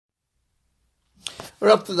We're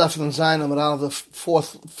up to Daf Nun Zayin Amar the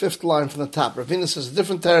fifth line from the top. Ravina says a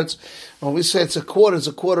different teretz. When we say it's a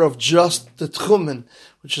quarter of just the tchumen,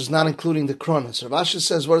 which is not including the kronos. Rav Ashi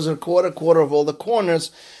says, what is a quarter? Quarter of all the corners,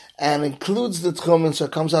 and includes the tchumen, so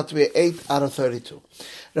it comes out to be 8 out of 32.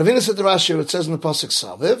 Ravina said to Rashi, it says in the pasuk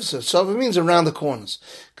Saviv, so Saviv means around the corners.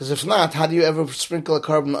 Because if not, how do you ever sprinkle a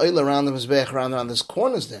carbon oil around the mizbeach, around this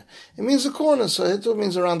corners there? It means the corners, so it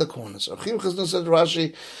means around the corners. So Chim Chazon said to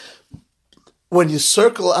Rashi, when you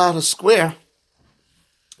circle out a square,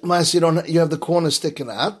 you have the corners sticking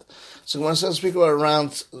out. So Gemara says speak about a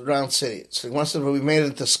round city. So Gemara said, well, we made it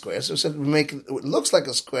into square. So we said we make it looks like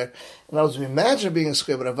a square. In other words, we imagine it being a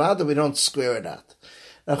square, but avada we don't square it out.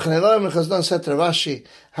 Now Chaneloi and Chazon said to Rashi,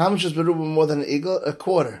 how much is beruba more than an eagle? A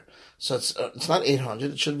quarter. So it's not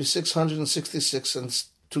 800. It should be 666 and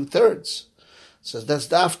 2/3. So that's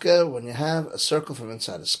dafka when you have a circle from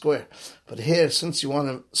inside a square. But here, since you want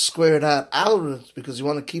to square it outwards, because you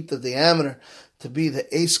want to keep the diameter to be the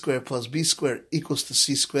a square plus b square equals to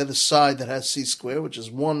c square, the side that has c square, which is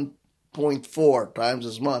 1.4 times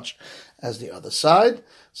as much as the other side.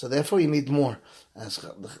 So therefore you need more. As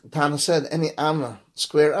Tana said, any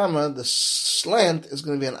square amma, the slant is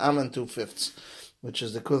going to be an amma and 2/5, which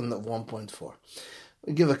is the equivalent of 1.4.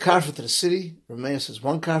 We give a karfa to the city. Rameir says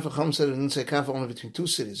one karfa. Chum said it didn't say karfa only between two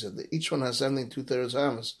cities. If each one has 2/3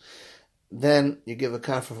 amas, then you give a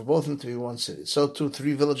karfa for both of them to be one city. So too,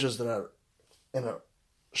 3 villages that are in a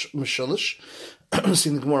mishulish. See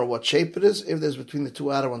in the Gemara what shape it is. If there's between the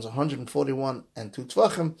two outer ones 141 and 2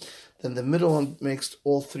 tvachim, then the middle one makes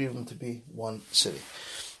all 3 of them to be one city.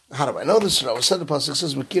 How do I know this? I said the pasuk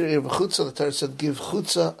says Mekira chutza. The Torah said give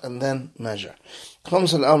chutza and then measure. We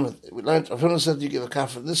learned Rav said you give a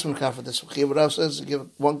kafir this one, kafir this one. Rav says you give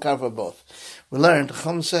one kafir both. We learned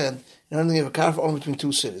Chum said you don't give a kafir only between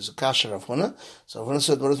 2 cities. A kasher Rav Huna. So Rav Huna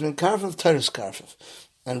said what does it mean kafir? Teres kafir.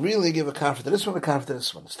 And really give a kafir to this one, a kafir to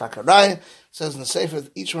this one. It's Takaraya says in the Sefer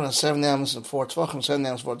each one has 7 amos and 4 tvachim. 7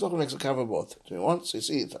 amos, 4 tvachim makes a kafir both. Do you want? So you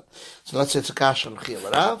see it. So let's say it's a kasher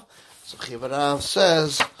Rav. So Rav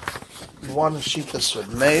says you want to sheet this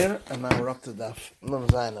with Meir, and now we're up to Daf Nun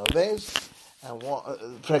Zayin nowadays. And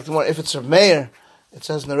if it's a Meir, it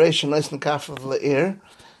says narration nice and kaf of Le'ir.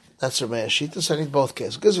 That's a Meir Shita. So I need both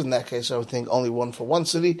cases. Because in that case, I would think only one for one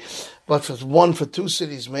city. But for one for 2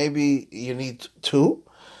 cities, maybe you need 2.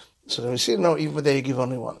 So then we see, no, even there you give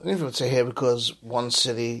only one. And if it would say here, because 1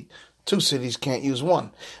 city, 2 cities can't use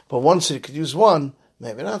 1. But 1 city could use 1,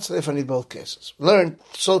 maybe not. So if I need both cases. Learn,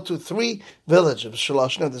 so to 3 villages,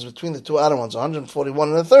 Shalosh, there's between the 2 outer ones,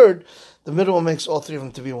 141 and 1/3. The middle one makes all 3 of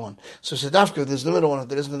them to be 1. So Sedafka, there's the middle one, if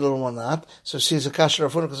there isn't the little one, not. So see, it's a kasher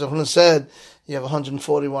Rafuna, because Rafuna said you have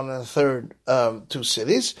 141 and 1/3, 2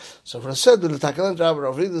 cities. So Rafuna said, with the Takalan Rabbi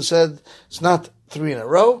Rav said, it's not 3 in a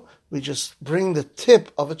row. We just bring the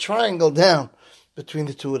tip of a triangle down between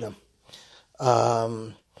the 2 of them.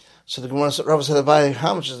 So the Gemara Rabbi said,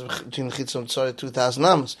 how much is between the Chitzah and Tshari? 2,000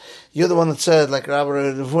 amos. You're the one that said, like Rabbi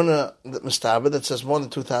Ravuna Mistaba, that says more than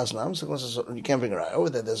 2,000 amos. The Gemara says, you can't bring a raya over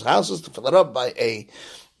there. There's houses to fill it up by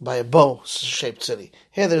a bow-shaped city.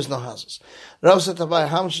 Here there's no houses. Rabbi said,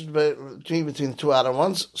 how much is between the 2 outer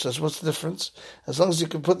ones? Says, what's the difference? As long as you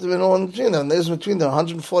can put them in one between them. There's between them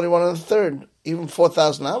 141 and 1/3. Even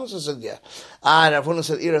 4,000 amos? I said, yeah. Ravuna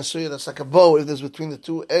said, Ira Suya, that's like a bow. If there's between the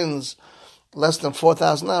 2 ends less than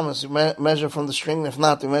 4,000 amos, you measure from the string. If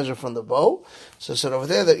not, you measure from the bow. So I said over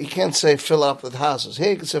there that you can't say fill up with houses.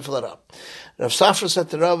 Here you can say fill it up. Rav Safra said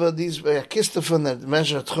to Rava, these Kistafun that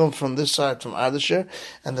measure Tchum from this side from Ardashir,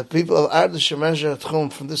 and the people of Ardashir measure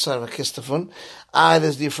Tchum from this side of a Kistafun.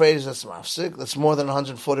 There's the Euphrates, that's mafsik, that's more than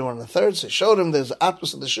 141 and 1/3. So he showed him there's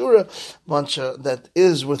Atlas of the Shura, bunch that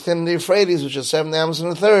is within the Euphrates, which is 7 amos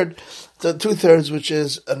and 1/3, the 2/3, which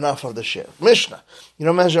is enough of the share. Mishnah, you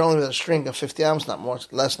don't measure only with a string of 50 amos, not more,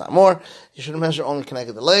 less, not more. You should measure only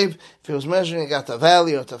connected the lave. If he was measuring, he got to a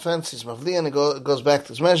valley or to a fence, he's mavli, and it goes back to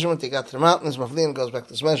his measurement. He got to the mountain, he's mavli, and goes back to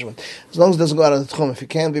his measurement. As long as it doesn't go out of the tchum. If you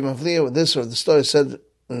can't be mavli with this, or the story said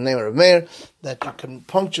in the name of Meir, that you can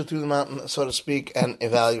puncture through the mountain, so to speak, and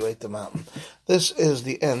evaluate the mountain. This is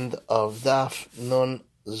the end of Daf Nun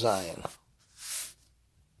Zayin.